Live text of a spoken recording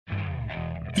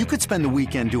You could spend the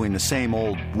weekend doing the same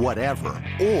old whatever,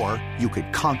 or you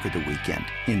could conquer the weekend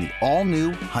in the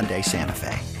all-new Hyundai Santa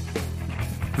Fe.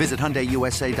 Visit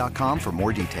HyundaiUSA.com for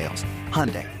more details.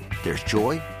 Hyundai, there's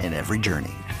joy in every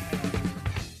journey.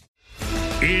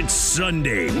 It's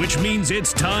Sunday, which means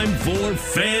it's time for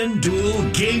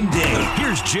FanDuel GameDay.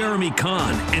 Here's Jeremy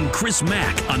Kahn and Chris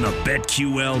Mack on the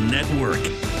BetQL Network.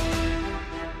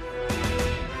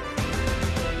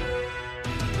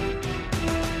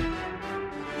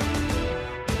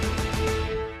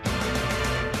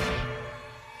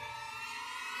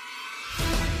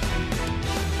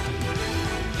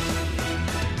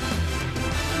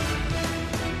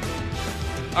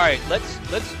 All right,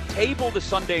 let's table the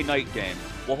Sunday night game.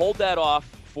 We'll hold that off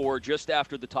for just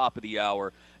after the top of the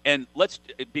hour. And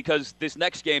because this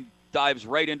next game dives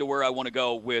right into where I want to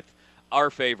go with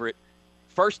our favorite,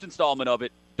 first installment of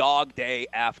it, Dog Day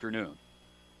Afternoon.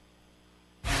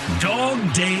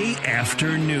 Dog Day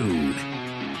Afternoon.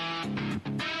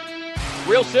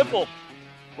 Real simple.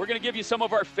 We're going to give you some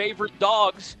of our favorite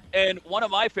dogs, and one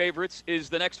of my favorites is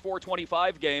the next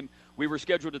 425 game we were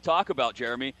scheduled to talk about,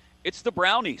 Jeremy. It's the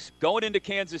Brownies going into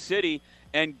Kansas City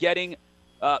and getting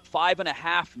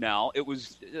 5.5 now.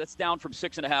 That's down from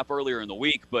 6.5 earlier in the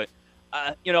week. But,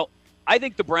 I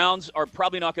think the Browns are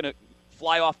probably not going to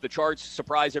fly off the charts,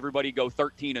 surprise everybody, go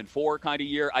 13-4 kind of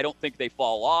year. I don't think they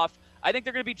fall off. I think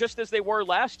they're going to be just as they were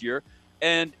last year.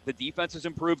 And the defense has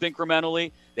improved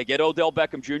incrementally. They get Odell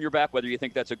Beckham Jr. back, whether you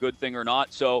think that's a good thing or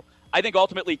not. So I think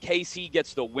ultimately KC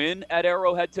gets the win at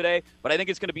Arrowhead today. But I think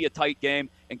it's going to be a tight game,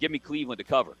 and give me Cleveland to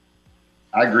cover.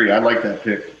 I agree. I like that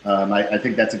pick. I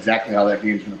think that's exactly how that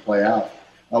game's going to play out.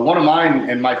 One of mine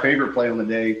and my favorite play on the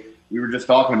day, we were just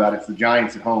talking about, it's the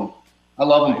Giants at home. I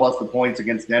love them plus the points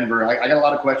against Denver. I got a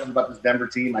lot of questions about this Denver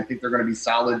team. I think they're going to be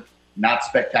solid, not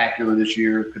spectacular this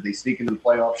year. Could they sneak into the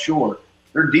playoffs? Sure.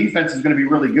 Their defense is going to be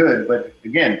really good. But,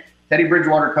 again, Teddy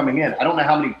Bridgewater coming in, I don't know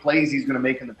how many plays he's going to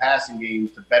make in the passing game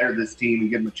to better this team and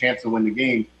give them a chance to win the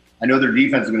game. I know their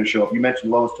defense is going to show up. You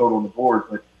mentioned lowest total on the board,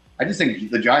 but I just think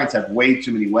the Giants have way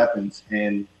too many weapons.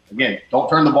 And, again, don't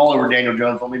turn the ball over, Daniel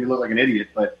Jones. Don't make me look like an idiot.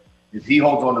 But if he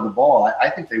holds on to the ball, I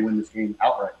think they win this game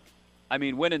outright. I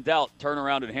mean, when in doubt, turn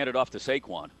around and hand it off to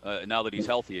Saquon now that he's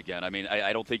healthy again. I mean,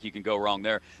 I don't think you can go wrong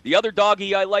there. The other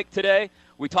doggy I like today,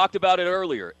 we talked about it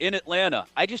earlier, in Atlanta.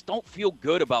 I just don't feel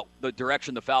good about the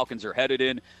direction the Falcons are headed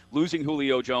in. Losing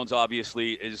Julio Jones,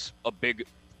 obviously, is a big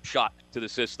shot to the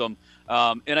system.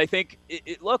 And I think,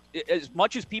 look, as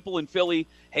much as people in Philly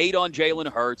hate on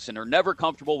Jalen Hurts and are never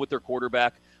comfortable with their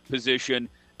quarterback position,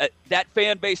 that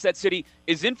fan base, that city,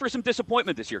 is in for some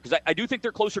disappointment this year because I do think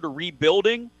they're closer to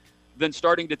rebuilding than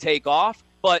starting to take off,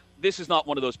 but this is not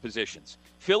one of those positions.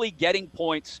 Philly getting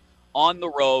points on the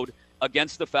road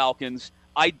against the Falcons,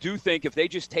 I do think if they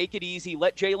just take it easy,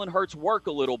 let Jalen Hurts work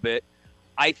a little bit,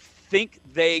 I think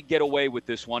they get away with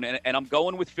this one, and I'm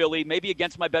going with Philly, maybe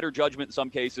against my better judgment in some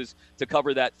cases, to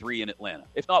cover that 3 in Atlanta,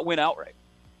 if not win outright.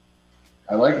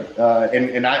 I like it,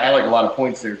 and I like a lot of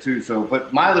points there too. So,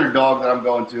 but my other dog that I'm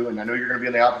going to, and I know you're going to be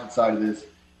on the opposite side of this,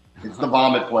 it's the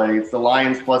vomit play. It's the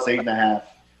Lions plus 8.5.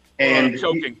 And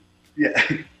choking.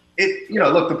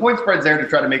 Look, the point spread's there to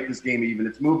try to make this game even.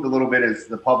 It's moved a little bit as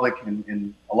the public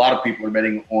and a lot of people are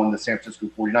betting on the San Francisco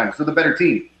 49ers. So the better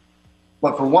team.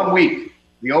 But for 1 week,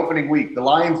 the opening week, the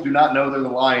Lions do not know they're the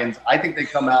Lions. I think they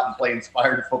come out and play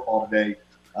inspired football today.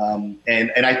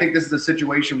 And I think this is a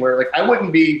situation where,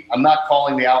 I'm not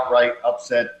calling the outright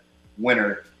upset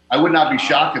winner. I would not be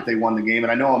shocked if they won the game.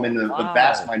 And I know I'm in the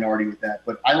vast minority with that.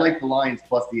 But I like the Lions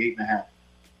plus the 8.5.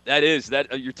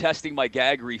 You're testing my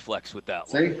gag reflex with that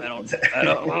one. See? I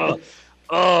don't.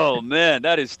 Oh man,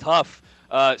 that is tough.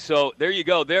 So there you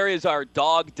go. There is our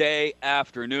Dog Day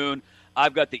Afternoon.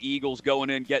 I've got the Eagles going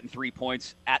in, getting 3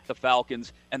 points at the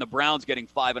Falcons, and the Browns getting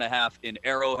 5.5 in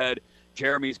Arrowhead.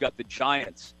 Jeremy's got the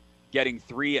Giants getting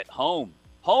 3 at home.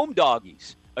 Home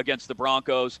doggies against the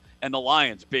Broncos, and the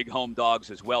Lions, big home dogs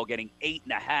as well, getting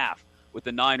 8.5 with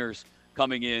the Niners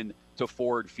coming in to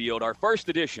Ford Field. Our first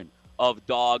edition of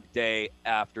Dog Day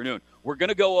Afternoon. We're going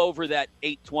to go over that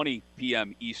 8:20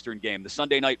 p.m. Eastern game, the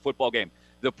Sunday night football game,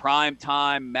 the prime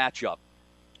time matchup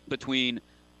between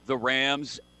the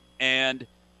Rams and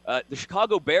the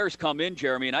Chicago Bears come in,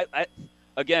 Jeremy. And I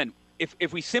again,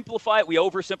 if we simplify it, we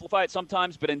oversimplify it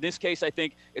sometimes, but in this case, I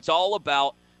think it's all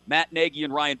about Matt Nagy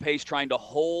and Ryan Pace trying to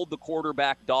hold the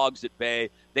quarterback dogs at bay.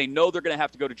 They know they're going to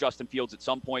have to go to Justin Fields at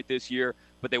some point this year,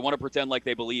 but they want to pretend like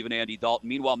they believe in Andy Dalton.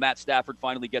 Meanwhile, Matt Stafford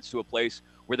finally gets to a place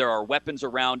where there are weapons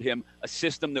around him, a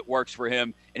system that works for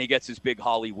him, and he gets his big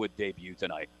Hollywood debut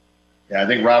tonight. Yeah, I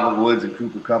think Robert Woods and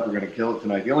Cooper Kupp are going to kill it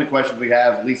tonight. The only question we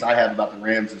have, at least I have about the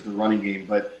Rams, is the running game.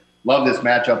 But Love this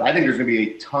matchup. I think there's going to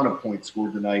be a ton of points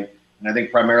scored tonight, and I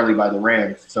think primarily by the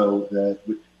Rams. So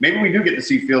maybe we do get to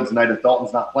see Fields tonight if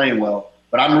Dalton's not playing well.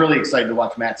 But I'm really excited to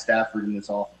watch Matt Stafford in this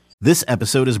offense. This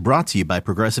episode is brought to you by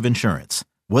Progressive Insurance.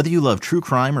 Whether you love true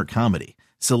crime or comedy,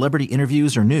 celebrity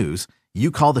interviews or news,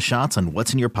 you call the shots on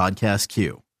what's in your podcast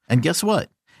queue. And guess what?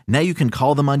 Now you can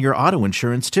call them on your auto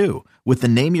insurance too with the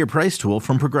Name Your Price tool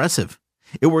from Progressive.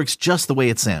 It works just the way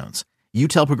it sounds. You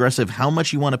tell Progressive how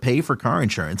much you want to pay for car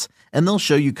insurance, and they'll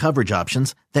show you coverage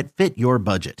options that fit your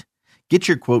budget. Get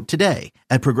your quote today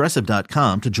at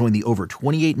Progressive.com to join the over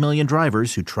 28 million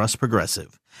drivers who trust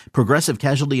Progressive. Progressive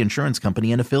Casualty Insurance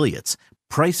Company and Affiliates.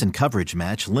 Price and coverage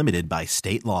match limited by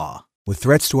state law. With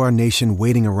threats to our nation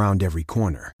waiting around every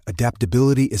corner,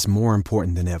 adaptability is more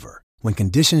important than ever. When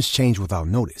conditions change without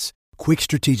notice, quick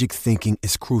strategic thinking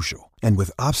is crucial. And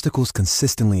with obstacles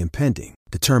consistently impending,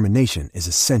 determination is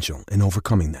essential in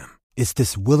overcoming them. It's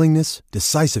this willingness,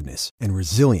 decisiveness, and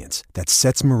resilience that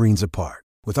sets Marines apart.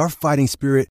 With our fighting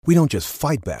spirit, we don't just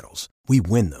fight battles, we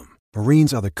win them.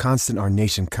 Marines are the constant our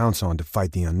nation counts on to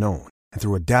fight the unknown. And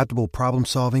through adaptable problem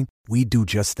solving, we do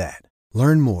just that.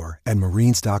 Learn more at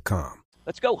Marines.com.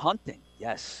 Let's go hunting.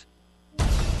 Yes.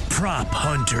 Prop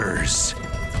Hunters.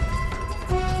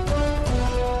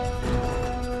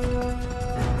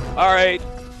 All right.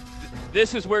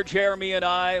 This is where Jeremy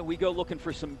and we go looking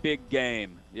for some big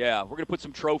game. Yeah, we're going to put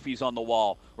some trophies on the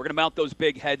wall. We're going to mount those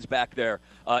big heads back there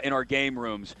in our game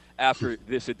rooms after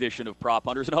this edition of Prop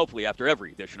Hunters, and hopefully after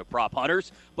every edition of Prop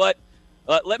Hunters. But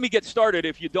let me get started,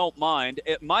 if you don't mind.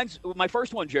 My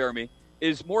first one, Jeremy,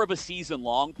 is more of a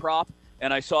season-long prop,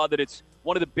 and I saw that it's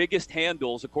one of the biggest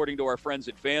handles, according to our friends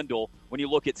at FanDuel, when you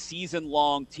look at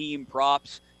season-long team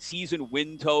props, season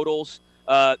win totals.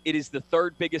 It is the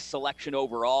third biggest selection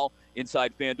overall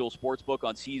inside FanDuel Sportsbook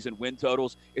on season win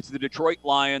totals. It's the Detroit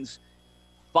Lions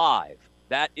 5.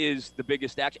 That is the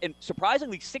biggest action. And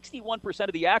surprisingly, 61%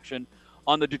 of the action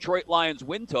on the Detroit Lions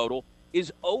win total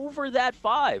is over that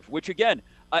 5, which, again,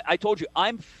 I told you,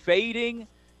 I'm fading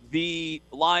the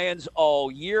Lions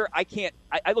all year. I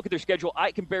look at their schedule.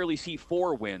 I can barely see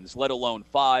 4 wins, let alone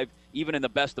 5, even in the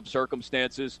best of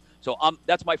circumstances. So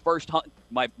that's my first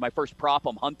my first prop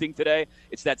I'm hunting today.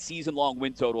 It's that season-long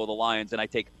win total of the Lions, and I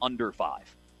take under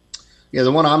 5. Yeah,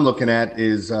 the one I'm looking at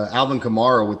is Alvin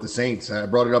Kamara with the Saints. I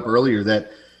brought it up earlier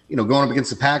that, going up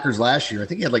against the Packers last year, I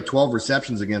think he had like 12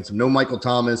 receptions against him. No Michael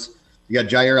Thomas. You got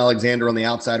Jair Alexander on the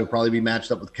outside who'll probably be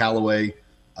matched up with Callaway.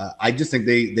 I just think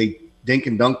they dink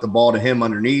and dunk the ball to him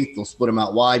underneath. They'll split him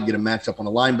out wide, get him matched up on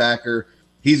a linebacker.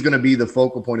 He's going to be the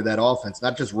focal point of that offense,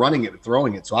 not just running it, but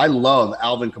throwing it. So I love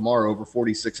Alvin Kamara over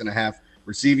 46.5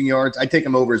 receiving yards. I take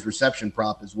him over his reception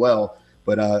prop as well,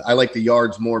 but I like the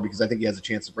yards more because I think he has a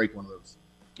chance to break one of those.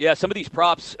 Yeah, some of these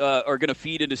props are going to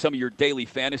feed into some of your daily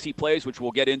fantasy plays, which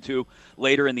we'll get into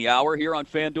later in the hour here on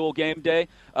FanDuel Game Day.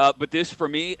 But this, for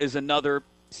me, is another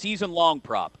season-long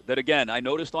prop that, again, I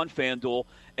noticed on FanDuel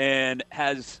and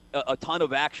has a ton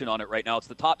of action on it right now. It's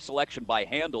the top selection by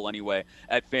handle, anyway,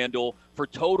 at FanDuel for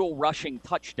total rushing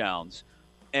touchdowns.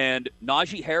 And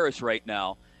Najee Harris right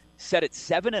now set at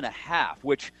 7.5,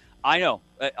 which I know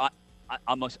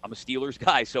I'm a Steelers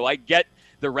guy, so I get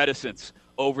the reticence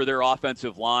over their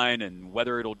offensive line and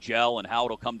whether it'll gel and how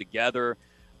it'll come together.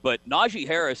 But Najee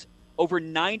Harris, over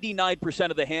 99%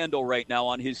 of the handle right now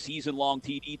on his season-long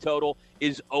TD total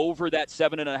is over that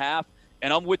 7.5.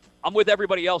 And I'm with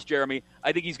everybody else, Jeremy.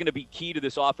 I think he's going to be key to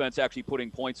this offense actually putting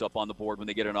points up on the board when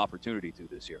they get an opportunity to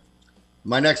this year.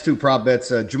 My next 2 prop bets,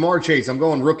 Jamar Chase. I'm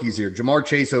going rookies here. Jamar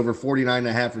Chase over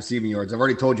 49.5 receiving yards. I've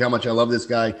already told you how much I love this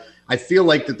guy. I feel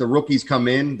like that the rookies come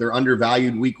in, they're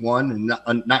undervalued week 1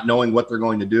 and not knowing what they're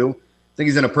going to do. I think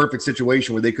he's in a perfect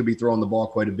situation where they could be throwing the ball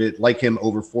quite a bit, like him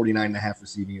over 49.5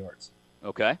 receiving yards.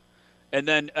 Okay. And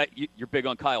then you're big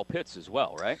on Kyle Pitts as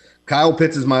well, right? Kyle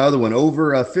Pitts is my other one,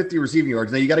 over 50 receiving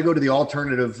yards. Now, you got to go to the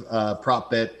alternative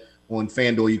prop bet on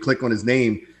FanDuel. You click on his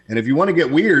name. And if you want to get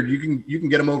weird, you can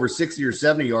get him over 60 or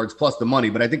 70 yards plus the money.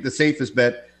 But I think the safest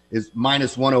bet is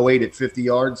minus 108 at 50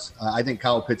 yards. I think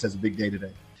Kyle Pitts has a big day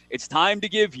today. It's time to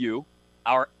give you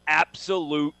our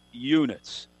absolute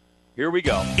units. Here we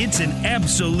go. It's an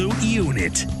absolute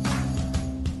unit.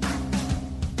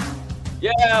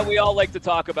 Yeah, we all like to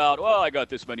talk about, well, I got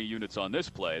this many units on this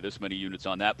play, this many units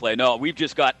on that play. No, we've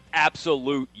just got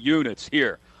absolute units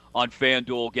here on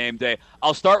FanDuel Game Day.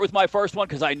 I'll start with my first one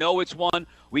because I know it's one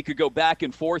we could go back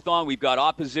and forth on. We've got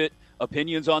opposite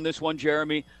opinions on this one,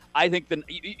 Jeremy. I think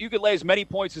you could lay as many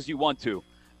points as you want to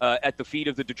at the feet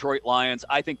of the Detroit Lions.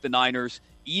 I think the Niners,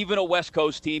 even a West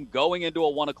Coast team, going into a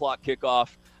 1 o'clock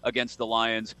kickoff against the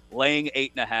Lions, laying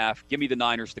 8.5. Give me the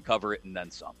Niners to cover it and then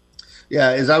some.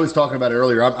 Yeah, as I was talking about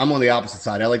earlier, I'm on the opposite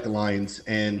side. I like the Lions,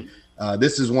 and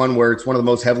this is one where it's one of the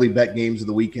most heavily bet games of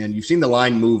the weekend. You've seen the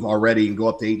line move already and go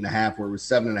up to 8.5, where it was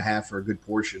 7.5 for a good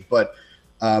portion. But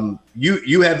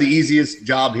you have the easiest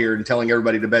job here in telling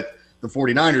everybody to bet the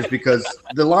 49ers because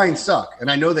the Lions suck,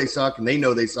 and I know they suck, and they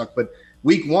know they suck. But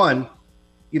week one,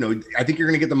 I think you're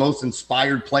going to get the most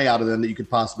inspired play out of them that you could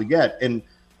possibly get. And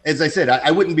as I said,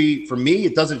 I wouldn't be – for me,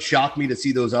 it doesn't shock me to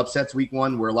see those upsets week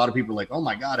one where a lot of people are like, oh,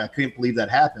 my God, I can't believe that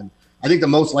happened. I think the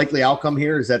most likely outcome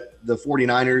here is that the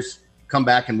 49ers come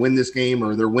back and win this game,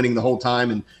 or they're winning the whole time,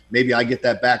 and maybe I get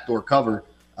that backdoor cover.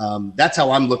 That's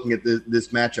how I'm looking at this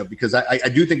matchup because I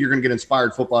do think you're going to get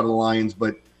inspired football out of the Lions,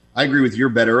 but I agree with your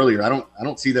bet earlier. I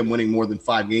don't see them winning more than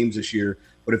 5 games this year.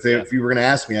 But if you were going to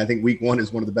ask me, I think week one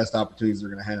is one of the best opportunities they're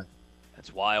going to have.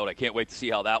 That's wild. I can't wait to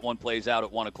see how that one plays out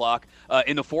at 1 o'clock.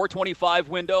 In the 425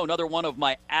 window, another one of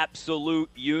my absolute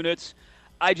units.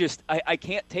 I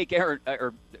can't take Aaron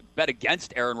or bet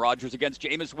against Aaron Rodgers against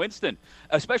Jameis Winston,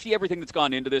 especially everything that's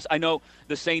gone into this. I know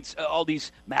the Saints, all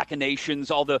these machinations,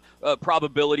 all the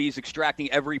probabilities, extracting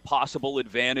every possible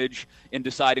advantage in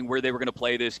deciding where they were going to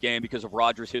play this game because of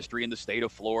Rodgers' history in the state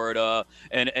of Florida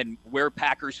and where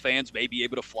Packers fans may be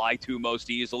able to fly to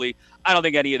most easily. I don't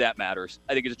think any of that matters.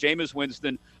 I think it's Jameis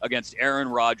Winston against Aaron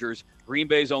Rodgers. Green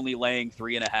Bay's only laying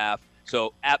 3.5.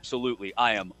 So absolutely,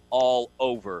 I am all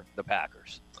over the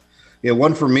Packers. Yeah,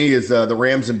 one for me is the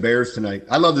Rams and Bears tonight.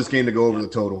 I love this game to go over the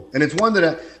total. And it's one that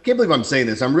I can't believe I'm saying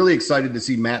this. I'm really excited to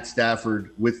see Matt Stafford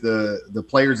with the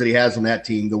players that he has on that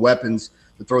team, the weapons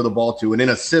to throw the ball to, and in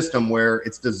a system where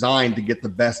it's designed to get the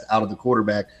best out of the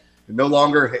quarterback. No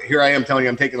longer, here I am telling you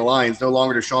I'm taking the Lions, no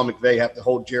longer does Sean McVay have to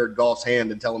hold Jared Goff's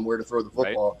hand and tell him where to throw the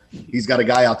football. Right. He's got a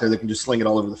guy out there that can just sling it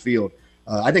all over the field.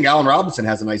 I think Allen Robinson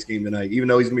has a nice game tonight. Even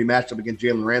though he's going to be matched up against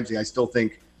Jalen Ramsey, I still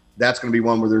think that's going to be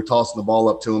one where they're tossing the ball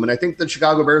up to him. And I think the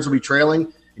Chicago Bears will be trailing,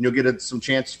 and you'll get some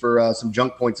chance for some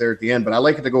junk points there at the end. But I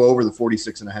like it to go over the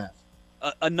 46.5.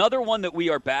 Another one that we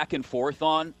are back and forth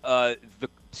on, the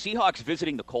Seahawks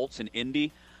visiting the Colts in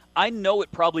Indy. I know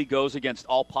it probably goes against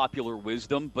all popular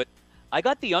wisdom, but I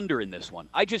got the under in this one.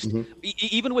 I just,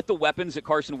 even with the weapons at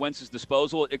Carson Wentz's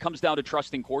disposal, it comes down to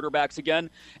trusting quarterbacks again.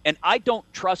 And I don't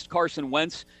trust Carson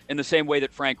Wentz in the same way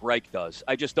that Frank Reich does.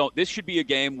 I just don't. This should be a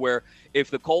game where if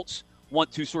the Colts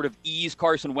want to sort of ease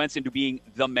Carson Wentz into being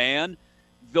the man,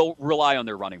 they'll rely on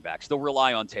their running backs. They'll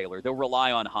rely on Taylor. They'll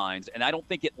rely on Hines. And I don't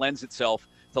think it lends itself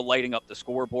to lighting up the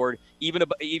scoreboard. Even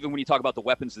when you talk about the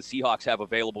weapons the Seahawks have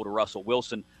available to Russell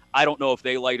Wilson, I don't know if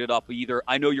they light it up either.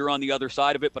 I know you're on the other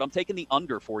side of it, but I'm taking the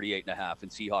under 48.5 in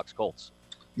Seahawks Colts.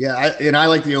 Yeah, I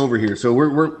like the over here. So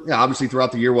we're obviously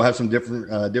throughout the year we'll have some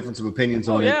difference of opinions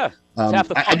on it. Yeah, half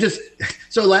the fun.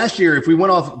 So last year, if we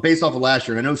went based off of last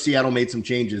year, and I know Seattle made some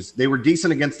changes, they were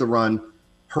decent against the run,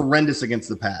 horrendous against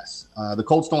the pass. The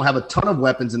Colts don't have a ton of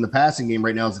weapons in the passing game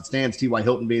right now as it stands. T.Y.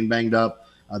 Hilton being banged up.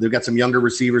 They've got some younger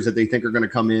receivers that they think are going to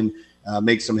come in,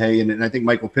 make some hay, and I think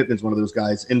Michael Pittman's one of those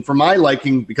guys. And for my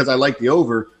liking, because I like the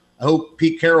over, I hope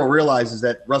Pete Carroll realizes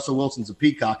that Russell Wilson's a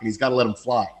peacock and he's got to let him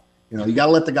fly. You got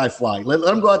to let the guy fly.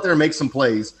 Let him go out there and make some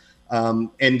plays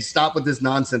and stop with this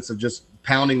nonsense of just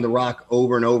pounding the rock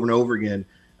over and over and over again.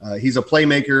 He's a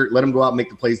playmaker. Let him go out and make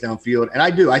the plays downfield. And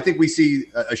I think we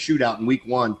see a shootout in week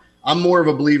one. I'm more of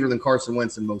a believer than Carson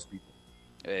Wentz than most people.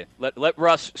 Hey, let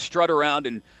Russ strut around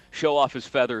and show off his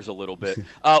feathers a little bit.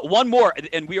 One more,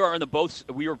 and we are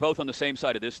both on the same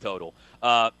side of this total.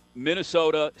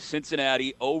 Minnesota,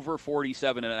 Cincinnati, over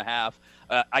 47.5.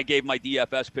 I gave my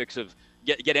DFS picks of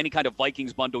get any kind of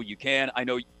Vikings bundle you can. I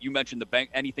know you mentioned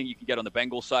anything you can get on the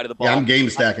Bengals side of the ball. Yeah, I'm game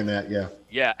stacking that, yeah.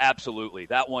 Yeah, absolutely.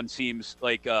 That one seems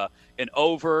like an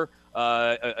over,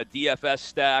 a DFS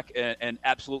stack, and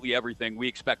absolutely everything. We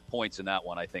expect points in that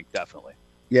one, I think, definitely.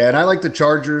 Yeah, and I like the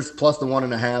Chargers plus the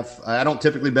 1.5. I don't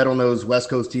typically bet on those West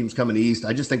Coast teams coming east.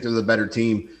 I just think they're the better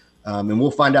team, and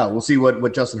we'll find out. We'll see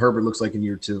what Justin Herbert looks like in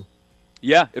year 2.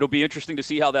 Yeah, it'll be interesting to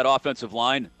see how that offensive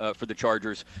line for the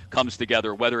Chargers comes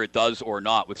together, whether it does or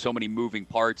not, with so many moving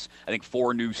parts. I think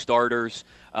 4 new starters.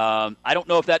 I don't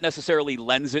know if that necessarily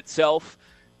lends itself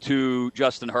to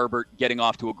Justin Herbert getting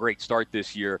off to a great start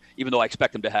this year, even though I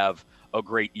expect him to have a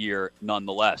great year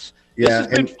nonetheless. Yeah, this has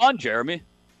been fun, Jeremy.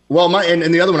 Well, and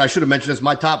the other one I should have mentioned is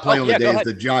my top play on the day is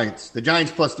the Giants. The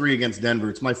Giants plus 3 against Denver.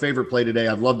 It's my favorite play today.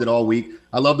 I've loved it all week.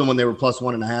 I loved them when they were plus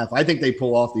 1.5. I think they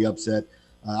pull off the upset.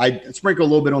 I sprinkle a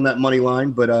little bit on that money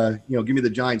line, but give me the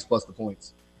Giants plus the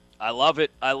points. I love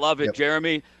it. Yep.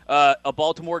 Jeremy, a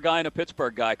Baltimore guy and a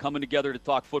Pittsburgh guy coming together to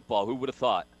talk football. Who would have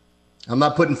thought? I'm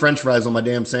not putting French fries on my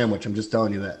damn sandwich. I'm just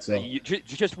telling you that. So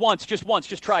just once.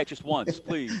 Just try it just once,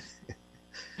 please.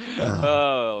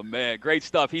 Oh, man. Great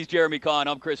stuff. He's Jeremy Kahn.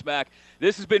 I'm Chris Mack.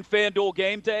 This has been FanDuel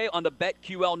Game Day on the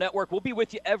BetQL Network. We'll be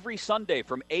with you every Sunday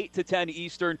from 8 to 10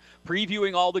 Eastern,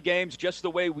 previewing all the games just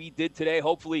the way we did today,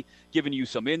 hopefully giving you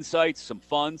some insights, some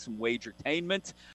fun, some wagertainment.